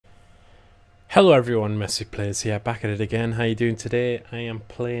Hello everyone, MessyPlays here, back at it again. How you doing today? I am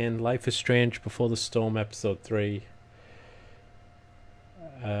playing Life is Strange Before the Storm Episode 3.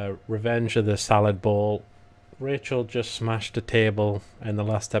 Revenge of the Salad Bowl. Rachel just smashed a table in the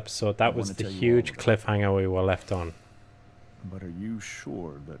last episode. That was the huge cliffhanger we were left on. But are you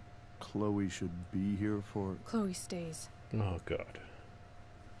sure that Chloe should be here for... Chloe stays. Oh god.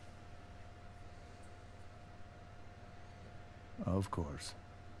 Of course.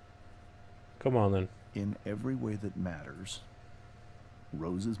 Come on then. In every way that matters,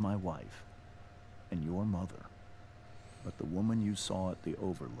 Rose is my wife and your mother. But the woman you saw at the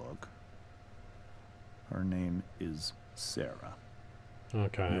Overlook, her name is Sarah.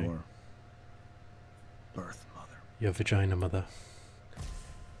 Okay. Your birth mother. Your vagina mother.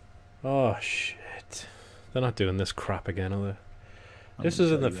 Oh shit. They're not doing this crap again, are they? This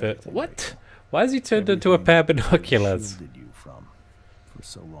isn't the first. What? Why has he turned into a pair of binoculars? Shielded you from for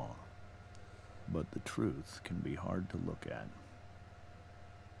so long. But the truth can be hard to look at.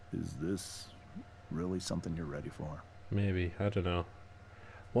 Is this really something you're ready for? Maybe. I don't know.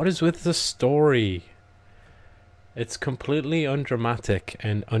 What is with the story? It's completely undramatic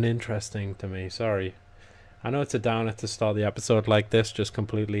and uninteresting to me. Sorry. I know it's a downer to start the episode like this, just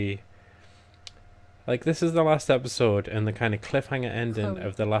completely... Like, this is the last episode, and the kind of cliffhanger ending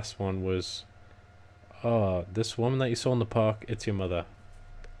of the last one was... Oh, this woman that you saw in the park, it's your mother.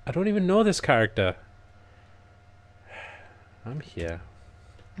 I don't even know this character. I'm here.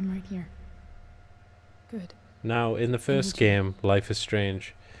 I'm right here. Good. Now, in the first game, Life is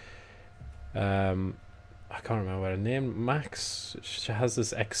Strange, I can't remember her name. Max, she has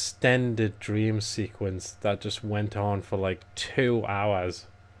this extended dream sequence that just went on for like 2 hours.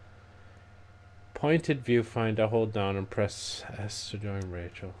 Pointed viewfinder, hold down and press S to join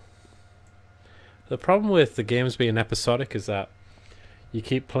Rachel. The problem with the games being episodic is that you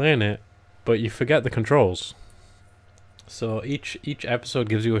keep playing it, but you forget the controls. So each episode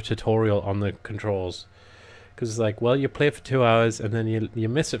gives you a tutorial on the controls. Because it's like, well, you play it for 2 hours and then you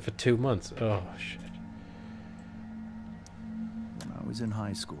miss it for 2 months. Oh, shit. When I was in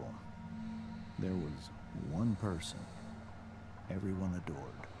high school, there was one person everyone adored.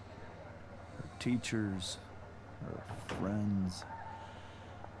 Her teachers, her friends.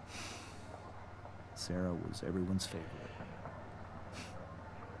 Sarah was everyone's favorite.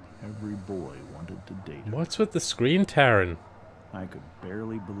 Every boy wanted to date her. What's with the screen tearing? I could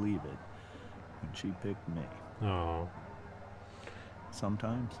barely believe it when she picked me. Oh.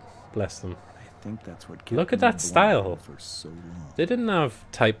 Sometimes, Bless them. I think that's what kept Look at me that style. for so long. They didn't have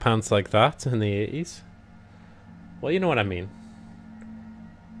tight pants like that in the 80s. Well, you know what I mean.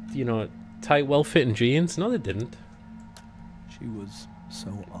 You know, tight, well-fitting jeans? No, they didn't. She was so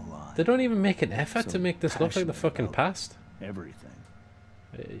alive. They don't even make an effort So to make this look like the passionate fucking about past. Everything.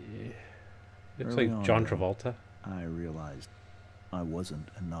 Looks Early like on, John though, Travolta. I realized I wasn't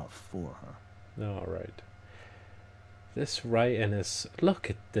enough for her. All right. This writing is... Look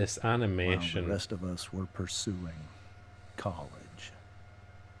at this While animation. the rest of us were pursuing college,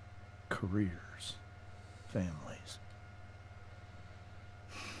 careers, families.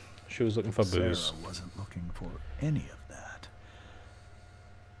 She was looking for booze. Sarah wasn't looking for any of that.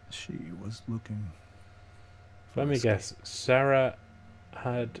 She was looking for Let me escape. guess. Sarah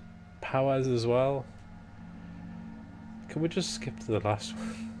had powers as well? Can we just skip to the last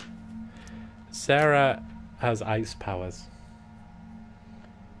one? Sarah has ice powers.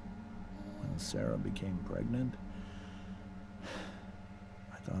 When Sarah became pregnant,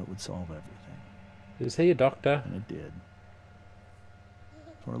 I thought it would solve everything. Is he a doctor? And it did.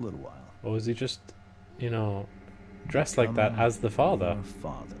 For a little while. Or is he just, you know, dressed like that as the father? Your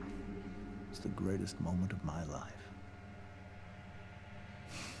father was the greatest moment of my life.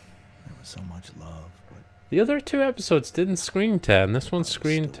 There was so much love, but The other 2 episodes didn't screen tear, and this one's I was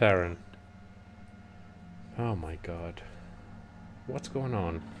screen still tearing. blind. Oh my god. What's going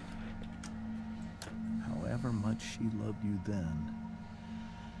on? However much she loved you then,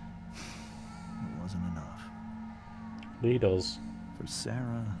 it wasn't enough. Needles. For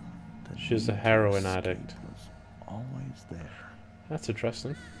Sarah, the She's a need to heroin escape addict. was always there. That's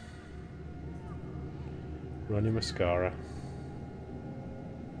interesting. Runny mascara.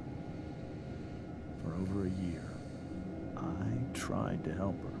 For over a year, I tried to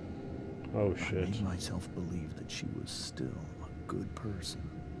help her. Oh I shit. made myself believe that she was still a good person.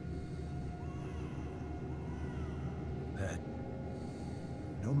 That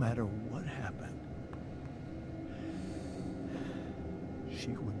no matter what happened, she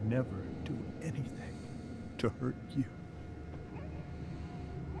would never do anything to hurt you.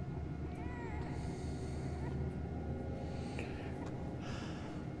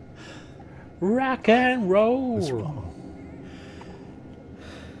 Rock and roll. Was wrong.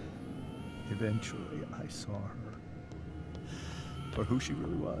 Eventually, I saw her for who she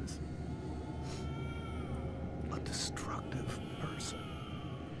really was. A destructive person.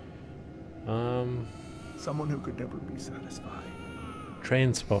 Someone who could never be satisfied.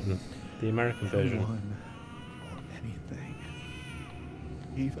 Train Spotting, the American version. Anyone or anything.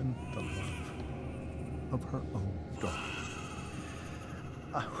 Even the love of her own daughter.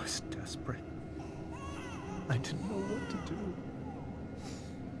 I was desperate. I didn't know what to do.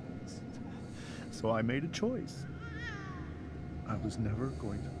 So I made a choice. I was never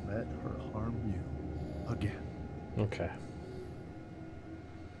going to let her harm you again. Okay.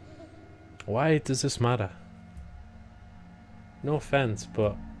 Why does this matter? No offense,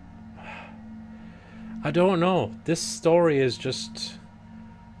 but I don't know. This story is just...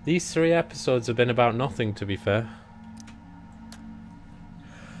 These 3 episodes have been about nothing, to be fair.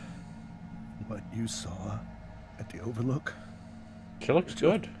 What you saw at the Overlook? She looks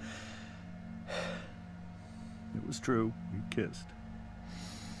good. It was true. You kissed.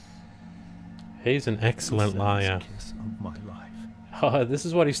 He's an excellent liar. Kiss of my life. Oh, this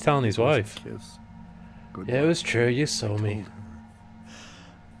is what he's telling his wife. Kiss. Yeah, it was true. You saw me.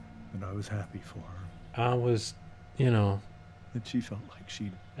 And I was happy for her. I was, you know, That she felt like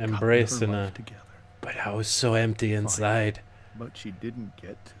she'd embracing gotten her her. life together. But I was so empty inside. But she didn't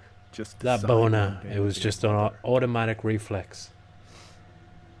get to just That decide boner, one day it was to just be an with her. automatic reflex.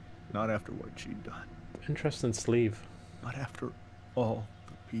 Not after what she'd done, Interesting sleeve. but after all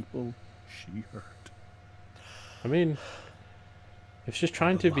the people she hurt. I mean, if she's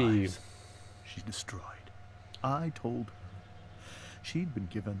trying The to be... lives she destroyed. I told her she'd been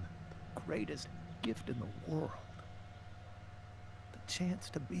given the greatest gift in the world. The chance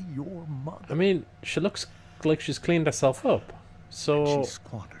to be your mother. I mean, she looks like she's cleaned herself up. So, She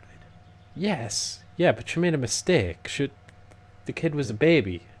squandered it. yes. Yeah, but she made a mistake. The kid was a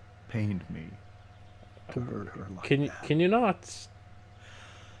baby. Pained me to hurt her like that. Can you not...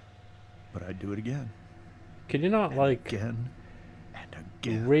 But I'd do it again. Can you not, And like... again and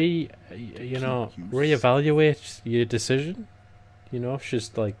again. reevaluate your decision? You know, if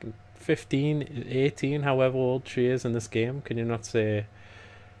she's like 15, 18, however old she is in this game, can you not say,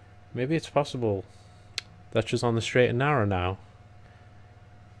 maybe it's possible that she's on the straight and narrow now?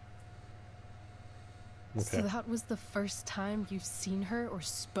 So Okay. that was the first time you've seen her or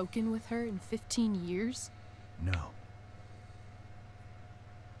spoken with her in 15 years? No.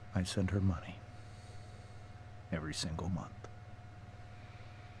 I send her money. Every single month.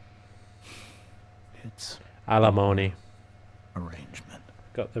 It's Alimony. arrangement.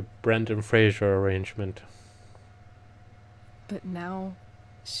 Got the Brendan Fraser arrangement. But now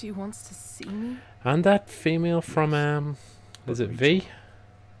she wants to see me? And that female from, is it V? Rachel,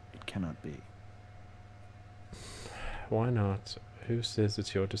 it cannot be. Why not? Who says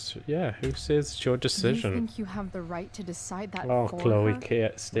it's your decision? Yeah, who says it's your You decision? think you have the right to decide that Oh, for Chloe,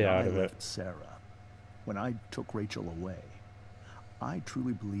 her? stay When out I of it. left Sarah, when I took Rachel away, I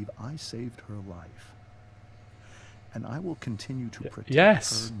truly believe I saved her life. And I will continue to protect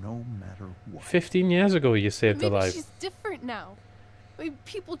yes. her no matter what. 15 years ago you saved her Maybe life. she's different now. I mean,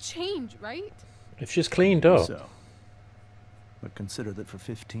 people change, right? If she's cleaned up. So, but consider that for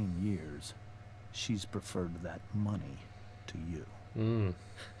 15 years, she's preferred that money to you. Mm.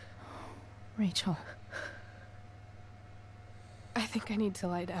 Rachel. I think I need to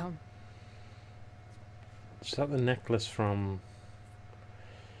lie down. Is that the necklace from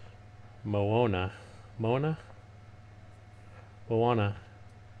Moana? Moana? Moana.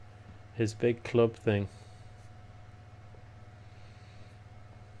 His big club thing.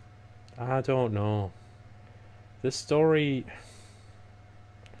 I don't know. This story...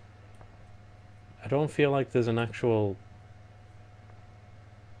 I don't feel like there's an actual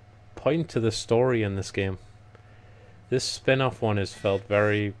point to the story in this game. This spin-off one has felt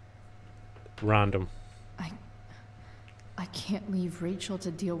very random. I can't leave Rachel to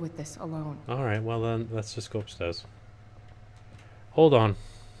deal with this alone. Alright, well then, let's just go upstairs. Hold on.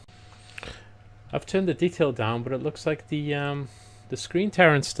 I've turned the detail down, but it looks like the screen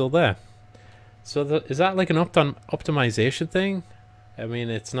tearing's still there. So is that like an optimization thing? I mean,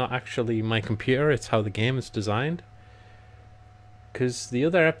 it's not actually my computer, it's how the game is designed. Because the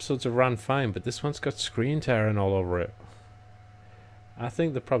other episodes have ran fine, but this one's got screen tearing all over it. I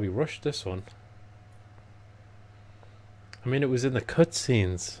think they probably rushed this one. I mean, it was in the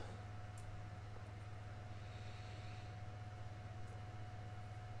cutscenes.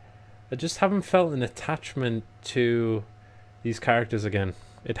 I just haven't felt an attachment to these characters again.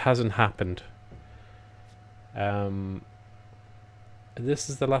 It hasn't happened. this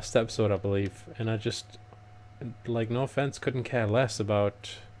is the last episode, I believe, and I just, like, no offense, couldn't care less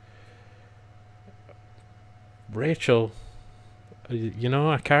about Rachel. You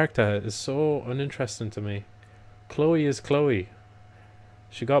know, her character is so uninteresting to me. Chloe is Chloe.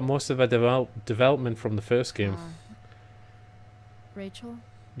 She got most of her development from the first game. Rachel?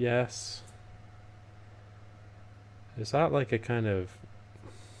 Yes. Is that like a kind of...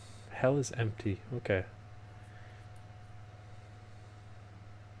 Hell is empty. Okay.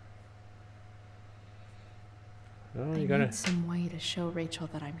 Oh, I you gotta... need some way to show Rachel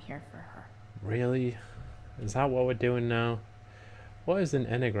that I'm here for her. Really? Is that what we're doing now? What is an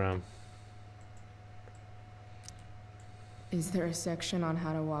enneagram? Is there a section on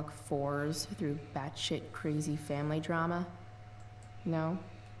how to walk fours through batshit crazy family drama? No?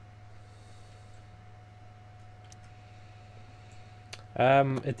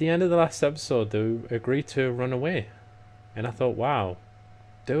 At the end of the last episode, they agreed to run away. And I thought, wow,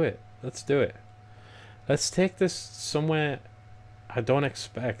 do it. Let's do it. Let's take this somewhere I don't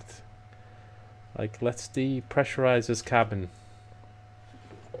expect. Like, let's depressurize this cabin.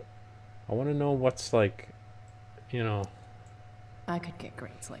 I want to know what's like, you know... I could get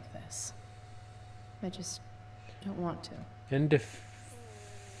grades like this. I just don't want to.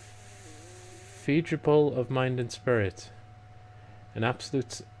 Indefeasible of mind and spirit. An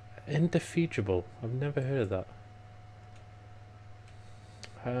absolute... Indefeasible. I've never heard of that.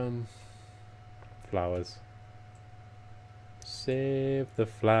 Flowers. Save the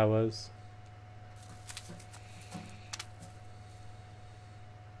flowers.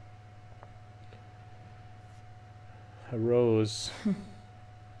 A rose.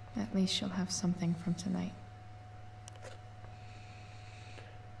 At least she'll have something from tonight.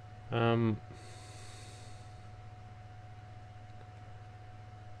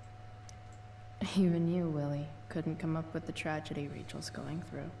 Even you, Willie, couldn't come up with the tragedy Rachel's going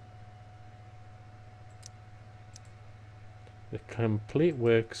through. The complete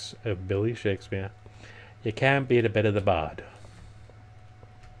works of Billy Shakespeare. You can't beat a bit of the bard.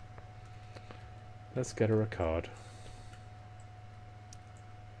 Let's get her a card.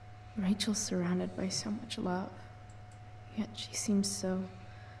 Rachel's surrounded by so much love, yet she seems so...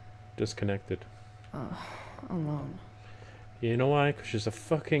 Disconnected. alone. You know why? Because she's a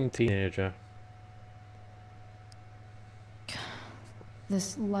fucking teenager.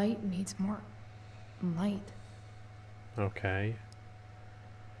 This light needs more light. Okay.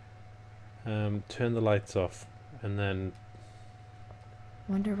 Turn the lights off, and then...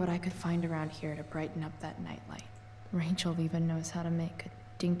 Wonder what I could find around here to brighten up that nightlight. Rachel even knows how to make a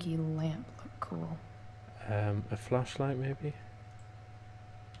dinky lamp look cool. A flashlight, maybe?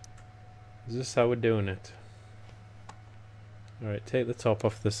 Is this how we're doing it? Alright, take the top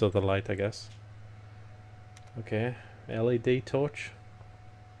off this other light, I guess. Okay, LED torch.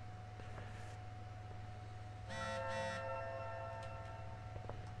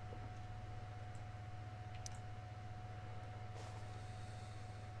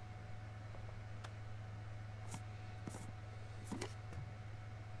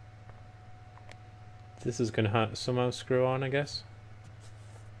 This is gonna somehow screw on, I guess.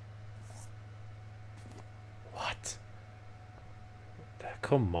 What?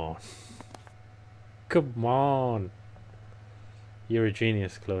 Come on. Come on. You're a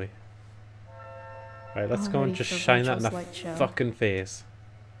genius, Chloe. Right, let's go and just shine that in the fucking face.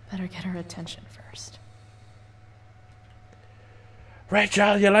 Better get her attention first.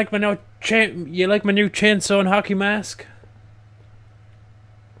 Rachel, you like my new chainsaw and hockey mask?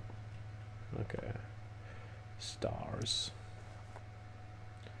 Okay. Stars.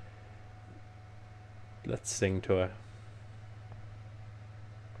 Let's sing to her.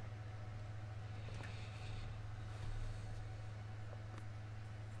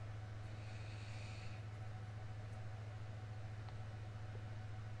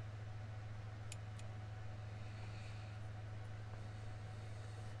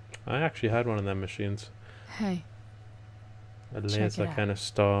 I actually had one of them machines. Hey. A laser kind of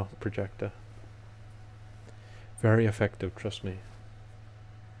star projector. Very effective, trust me.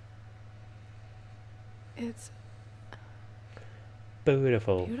 It's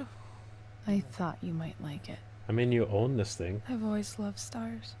beautiful. Beautiful. I thought you might like it. I mean, you own this thing. I've always loved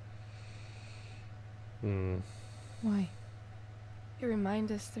stars. Why? You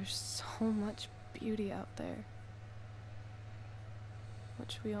remind us there's so much beauty out there,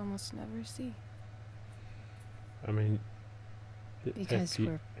 which we almost never see. I mean... Because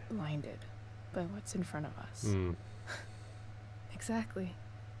we're blinded by what's in front of us. Exactly.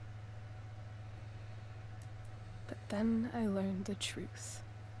 But then I learned the truth.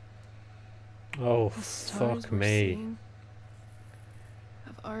 Oh, The stars fuck we're me. seeing,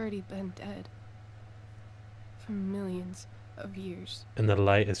 already been dead for millions of years. And the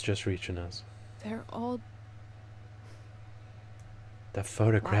light is just reaching us. They're all The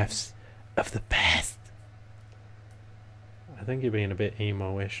photographs of the past. I think you're being a bit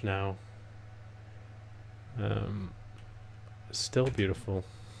emo-ish now. Still beautiful.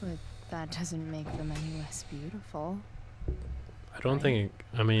 But that doesn't make them any less beautiful. I don't Right. think.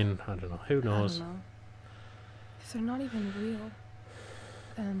 I mean, I don't know. Who knows? I don't know. If they're not even real,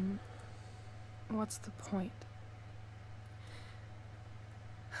 then what's the point?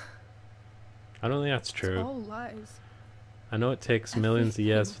 I don't think that's It's true. all lies. I know it takes millions of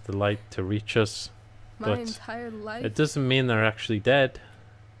years Everything. for the light to reach us. My But entire life. It doesn't mean they're actually dead.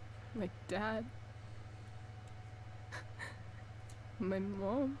 My dad. My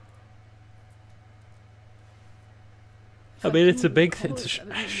mom. I mean, it's a big thing.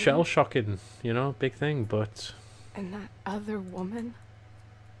 thing. It's shell shocking, you know, big thing. But And that other woman,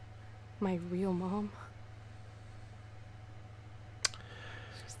 my real mom,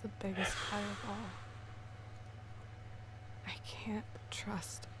 she's the biggest lie of all. I can't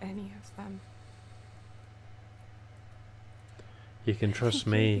trust any of them. you can trust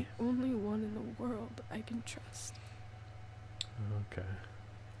You're me. the only one in the world I can trust. Okay.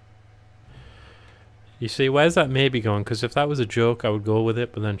 You see, where's that maybe going? Because if that was a joke, I would go with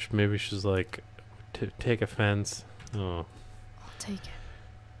it. But then maybe she's like, take offense. Oh, I'll take it.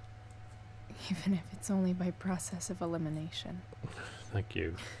 Even if it's only by process of elimination. thank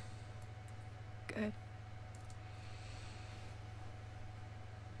you. Good.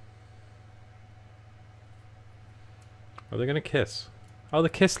 Are they gonna kiss? Oh, they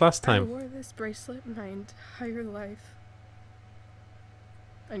kissed last I time. wore this bracelet my entire life.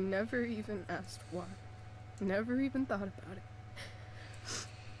 I never even asked why. Never even thought about it.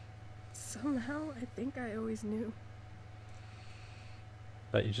 Somehow, I think I always knew.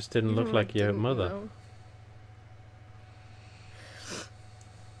 That you just didn't Even look when I like your didn't mother. know.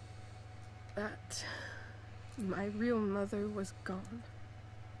 That my real mother was gone.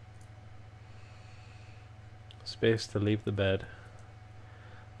 Space to leave the bed.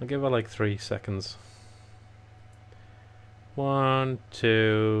 I'll give her like 3 seconds. 1,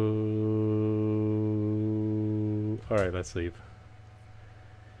 2. Alright, let's leave.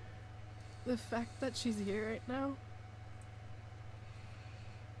 The fact that she's here right now,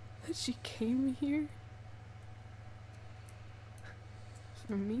 that she came here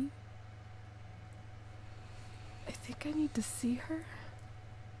for me, I think I need to see her.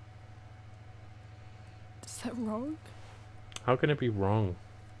 Is that wrong? How can it be wrong?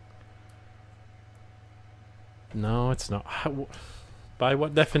 No, it's not. How, by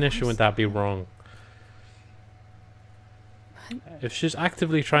what definition would that be wrong? If she's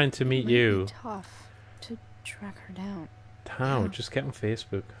actively trying to meet It might be you, tough to track her down. how? Yeah. Just get on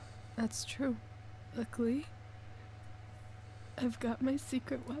Facebook. That's true. Luckily, I've got my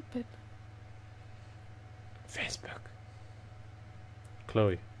secret weapon. Facebook.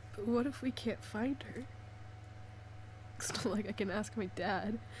 Chloe. But what if we can't find her? It's not like I can ask my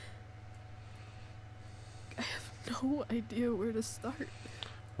dad. I have no idea where to start.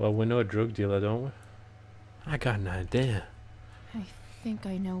 Well, we know a drug dealer, don't we? I got an idea. I think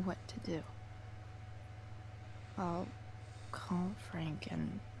I know what to do. I'll call Frank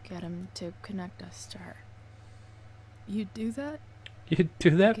and get him to connect us to her. You'd do that? You'd do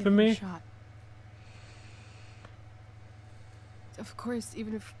that Give for it a me? shot. Of course,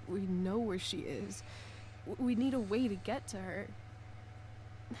 even if we know where she is, we need a way to get to her.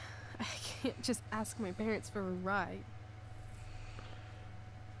 I can't just ask my parents for a ride.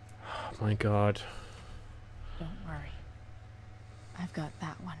 Oh my god. Don't worry. I've got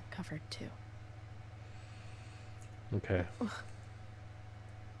that one covered too. Okay.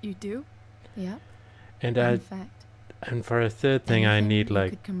 You do? Yep. And In fact, and for a third thing, I anything need you like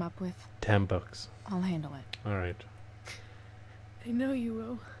could come up with, $10. I'll handle it. All right. I know you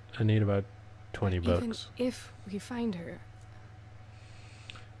will. I need about 20 Even bucks. if we find her,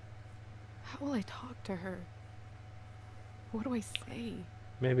 how will I talk to her? What do I say?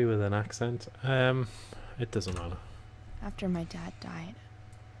 Maybe with an accent. It doesn't matter. After my dad died,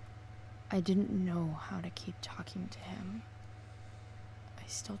 I didn't know how to keep talking to him. I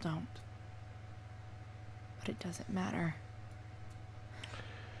still don't. But it doesn't matter.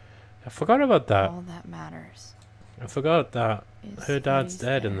 I forgot about that. All that matters I forgot that is her that dad's he's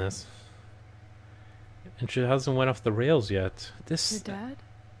dead in there. this, and she hasn't went off the rails yet. Your This, dad?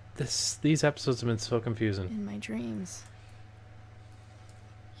 these episodes have been so confusing. In my dreams.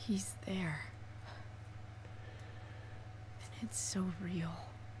 He's there. And it's so real.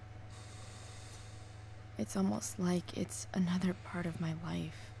 It's almost like it's another part of my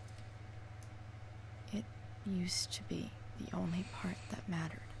life. It used to be the only part that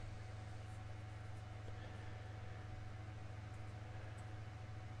mattered.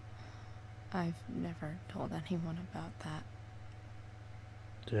 I've never told anyone about that.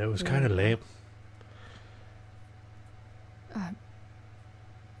 Yeah, it was kind of lame.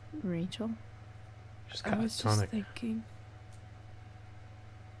 Rachel? Just I was catatonic. just thinking.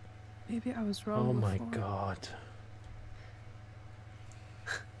 Maybe I was wrong. Oh my before. god.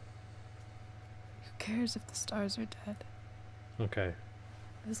 Who cares if the stars are dead? Okay.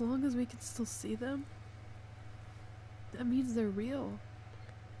 As long as we can still see them, that means they're real.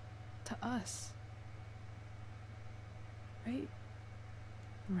 To us. Right?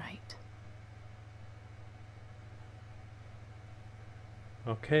 Right.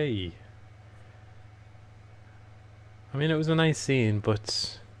 Okay. I mean, it was a nice scene,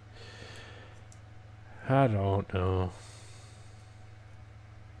 but I don't know.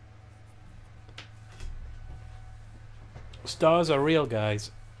 Stars are real,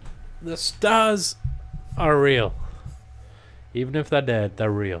 guys. The stars are real. Even if they're dead,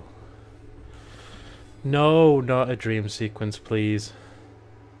 they're real. No, not a dream sequence, please.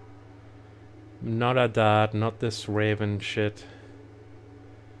 Not a dad, not this Raven shit.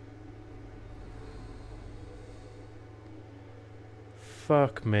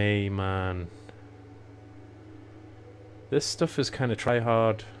 Fuck me, man. This stuff is kind of try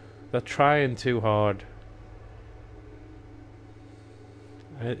hard. They're trying too hard.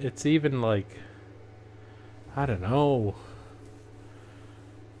 It's even like, I don't know.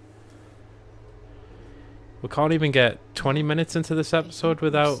 We can't even get 20 minutes into this episode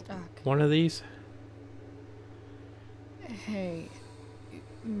without one of these. Hey,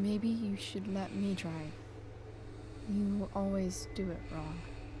 maybe you should let me drive. You always do it wrong.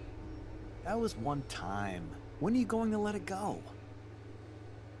 That was one time. When are you going to let it go?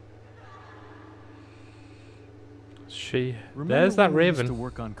 There's that when we used Raven. to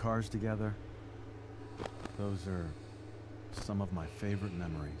work on cars together? Those are some of my favorite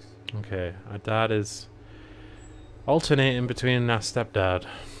memories. Okay, our dad is alternating between our stepdad.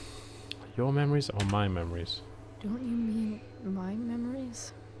 Your memories or my memories? Don't you mean my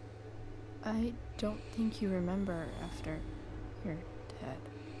memories? I don't think you remember after you're dead.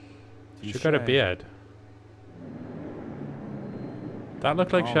 She got a beard. That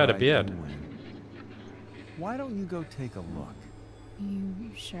looked like she had a beard. Why don't you go take a look? You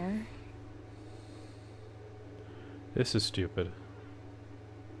sure? This is stupid.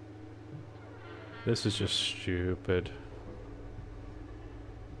 This is just stupid.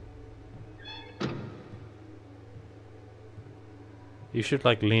 You should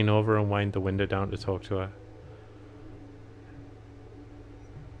like lean over and wind the window down to talk to her.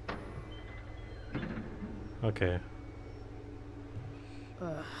 Okay.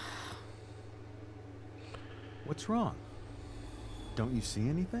 What's wrong? Don't you see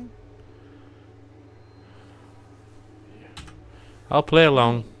anything? I'll play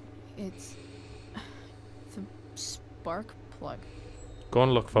along. It's the spark plug. Go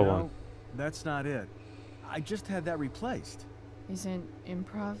and look for No, one. that's not it. I just had that replaced. Isn't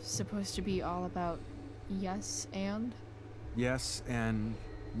improv supposed to be all about yes and? Yes, and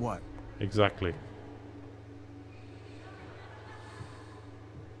what? Exactly.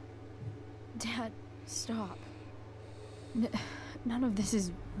 Dad, stop. None of this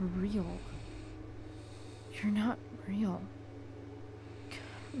is real. You're not real.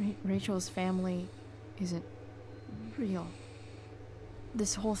 Rachel's family isn't real.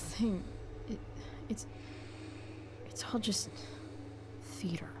 This whole thing, it's all just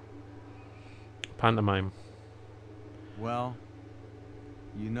theater. Pantomime. Well,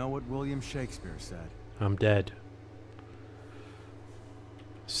 you know what William Shakespeare said. I'm dead.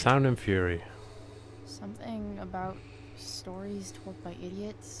 Sound and Fury. Something about stories told by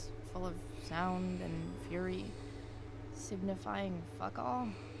idiots, full of sound and fury, signifying fuck all.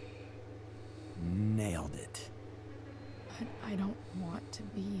 Nailed it. But I don't want to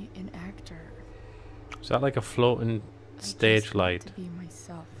be an actor. Is that like a floating stage I just light? want to be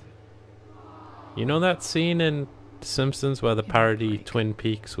myself. You know that scene in The Simpsons where they parody Twin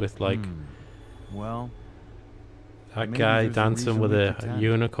Peaks with like Well, that maybe guy there's a dancing reason with we a pretend.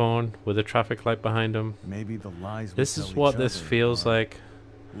 unicorn with a traffic light behind him? maybe the lies we This tell is what each this other feels are like.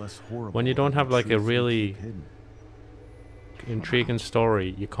 less horrible when you don't than have the like a truth we really keep hidden. intriguing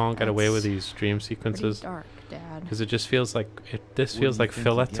story. You can't get away with these dream Pretty sequences dark, Dad. because it just feels like this Where feels do you like think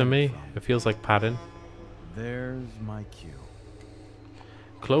filler you to get it me. from? It feels like padding. There's my cue.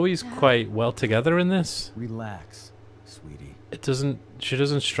 Chloe's quite well together in this. Relax, sweetie. She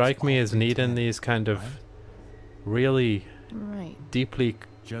doesn't strike me as needing these kind of really Right. deeply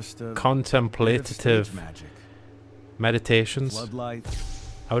Just a bit of contemplative stage magic. meditations. Floodlights.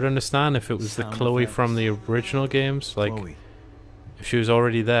 I would understand if it was the Sound Chloe from the effects. original games, like Chloe, if she was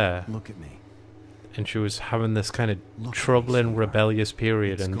already there look at me. and she was having this kind of Look at me, troubling, sweetheart. rebellious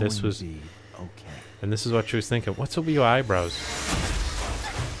period, It's and going this to was, be okay. and this is what she was thinking. What's up with your eyebrows?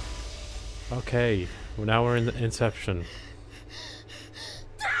 Okay, well, now we're in the Inception.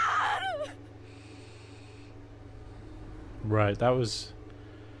 Right, that was.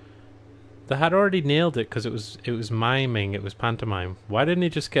 They had already nailed it because it was miming, it was pantomime. Why didn't he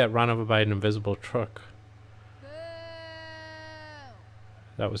just get ran over by an invisible truck?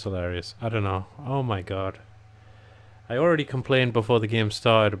 That was hilarious. I don't know. Oh my god. I already complained before the game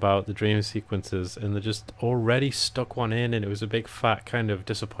started about the dream sequences, and they just already stuck one in, and it was a big fat kind of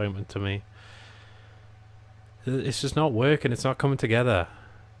disappointment to me. It's just not working, it's not coming together.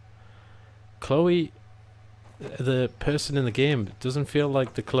 Chloe, the person in the game, doesn't feel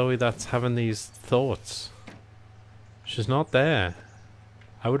like the Chloe that's having these thoughts. She's not there.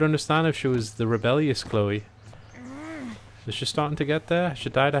 I would understand if she was the rebellious Chloe. Is she starting to get there? Has she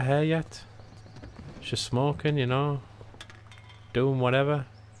dyed her hair yet? She's smoking, you know, doing whatever.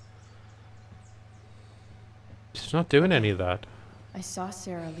 She's not doing any of that. I saw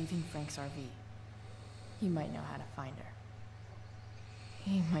Sarah leaving Frank's RV. He might know how to find her.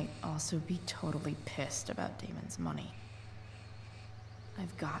 He might also be totally pissed about Damon's money.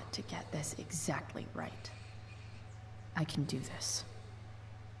 I've got to get this exactly right. I can do this.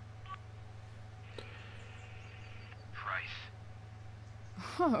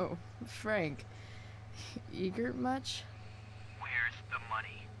 Oh, Frank. Eager much? Where's the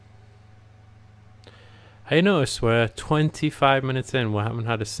money? I noticed we're 25 minutes in, we haven't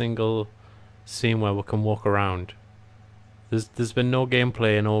had a single scene where we can walk around. There's been no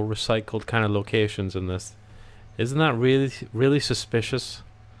gameplay and all recycled kind of locations in this. Isn't that really suspicious?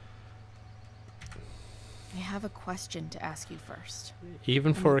 I have a question to ask you first.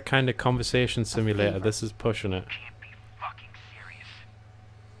 Even for a kind of conversation simulator, favor. this is pushing it. Can't be fucking serious.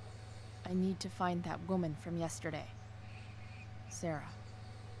 I need to find that woman from yesterday. Sarah.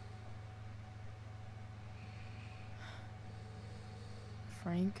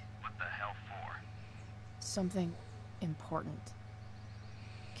 Frank, What the hell for? something important.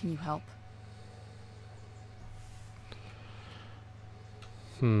 Can you help?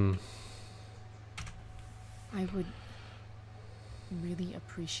 I would really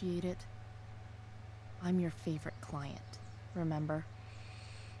appreciate it. I'm your favorite client, remember?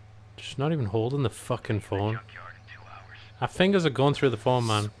 She's not even holding the fucking phone. Junkyard in 2 hours. Our fingers are going through the phone,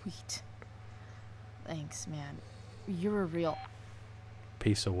 man. Sweet. Thanks, man. You're a real...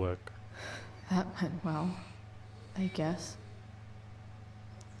 Piece of work. That went well, I guess.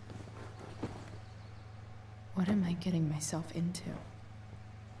 What am I getting myself into?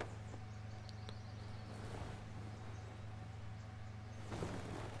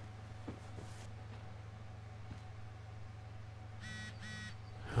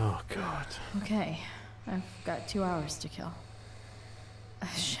 Oh god. Okay, I've got 2 hours to kill. A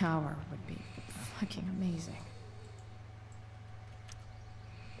shower would be fucking amazing.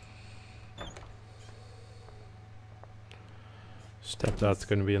 Stepdad's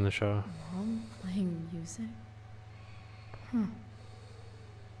gonna be in the shower. Mom playing music?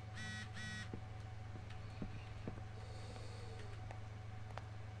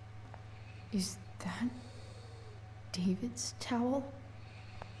 Is that David's towel?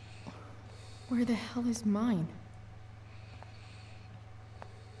 Where the hell is mine?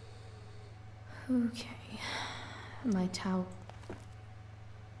 Okay. My towel.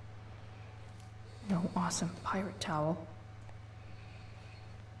 No awesome pirate towel.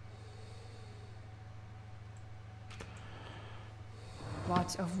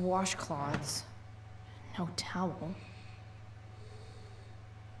 Lots of washcloths. No towel.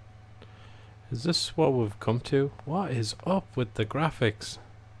 Is this what we've come to? What is up with the graphics?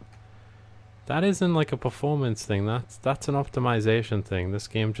 That isn't like a performance thing, that's an optimization thing. This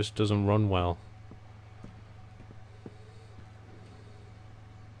game just doesn't run well.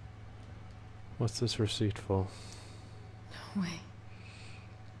 What's this receipt for? No way.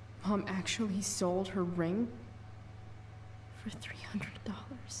 Mom actually sold her ring for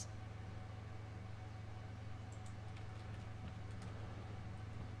 $300.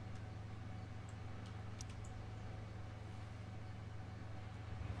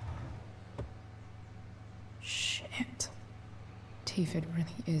 Shit. David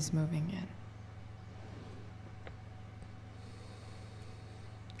really is moving in.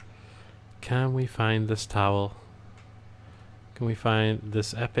 Can we find this towel? Can we find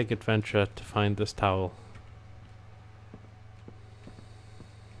this epic adventure to find this towel?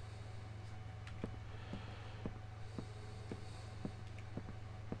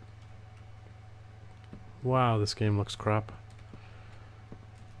 Wow, this game looks crap.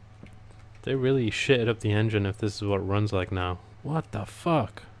 They really shitted up the engine if this is what it runs like now. What the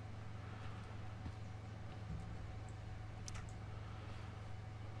fuck?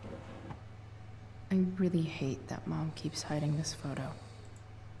 I really hate that Mom keeps hiding this photo.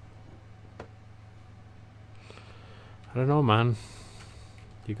 I don't know, man.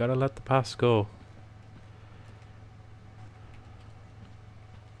 You gotta let the past go.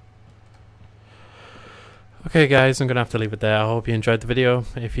 Okay guys, I'm gonna have to leave it there. I hope you enjoyed the video.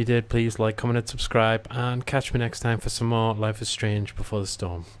 If you did, please like, comment and subscribe, and catch me next time for some more Life is Strange Before the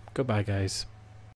Storm. Goodbye guys.